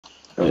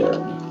Yeah.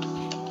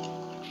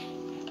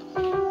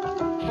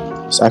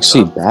 It's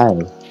actually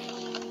bad.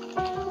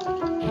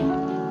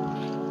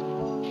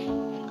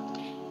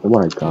 Oh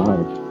my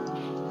god.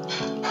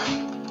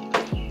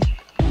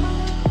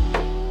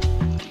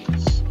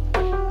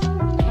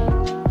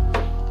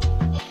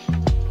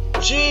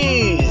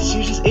 Jeez,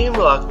 you just aim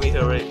locked me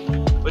here, right?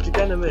 But you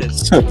kinda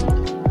missed.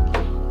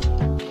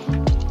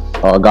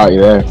 Oh, I got you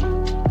there.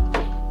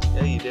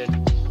 Yeah, you did.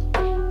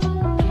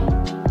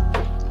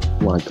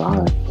 Oh my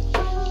god.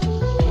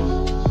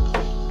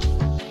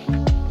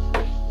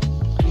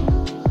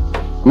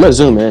 I'm gonna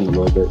zoom in a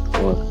little bit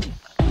more.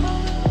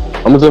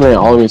 I'm gonna zoom in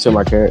all the way to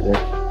my character.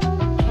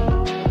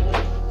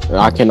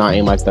 I cannot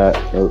aim like that.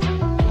 Nope.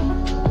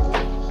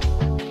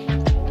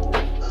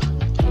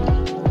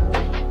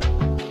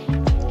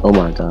 Oh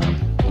my god.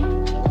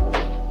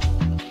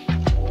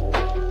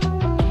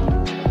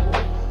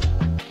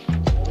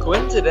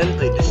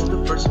 Coincidentally, this is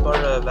the first part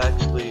I've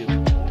actually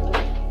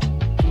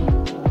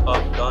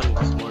done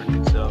this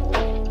morning, so.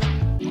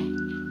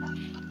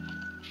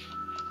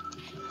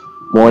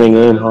 Morning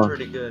aim, I'm huh?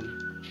 pretty good.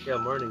 Yeah,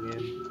 morning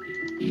aim.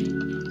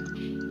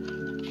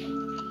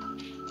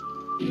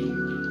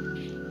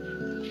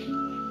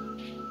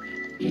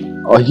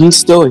 Oh, he's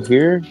still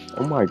here?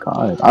 Oh my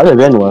god. I'd have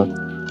been one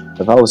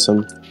if I was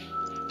him.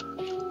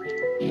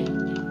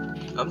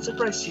 I'm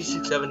surprised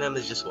C67M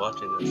is just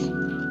watching us.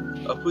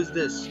 Oh, who's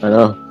this? I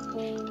know.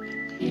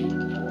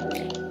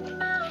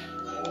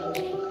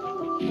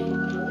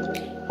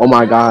 Oh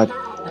my god.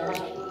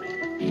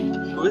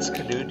 Who is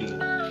Kadudi?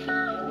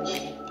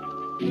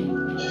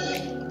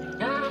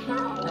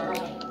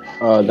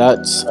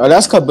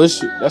 That's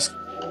Kabushu. That's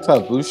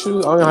Kabushu?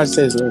 I don't know how to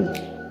say his name.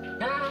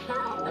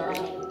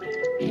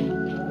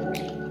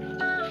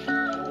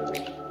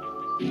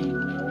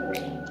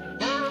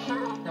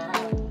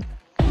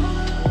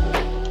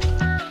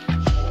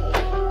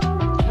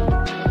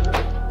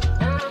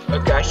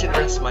 Okay, I should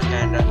rest my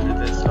hand after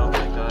this. Oh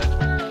my god.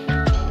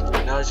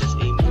 Now it's just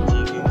aim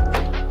fatiguing.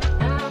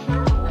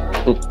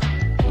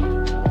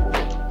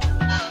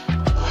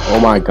 Oh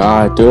my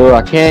god, dude.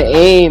 I can't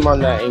aim on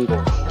that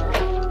angle.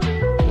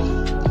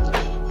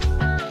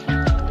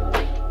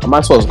 I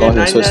might as well go ahead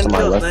and switch to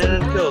my left.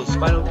 9 kills.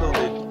 Final kill,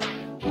 dude.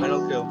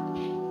 Final kill.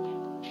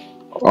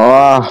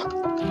 Ah.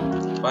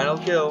 Final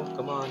kill.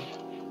 Come on.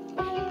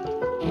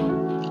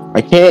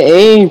 I can't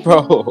aim,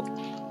 bro.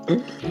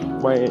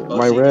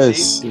 My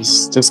wrist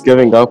is just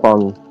giving up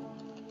on me.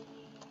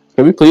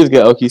 Can we please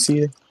get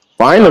OKC?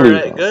 Finally.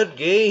 Alright, good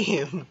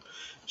game.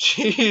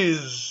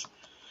 Jeez.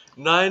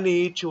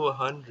 90 to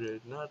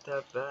 100. Not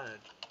that bad.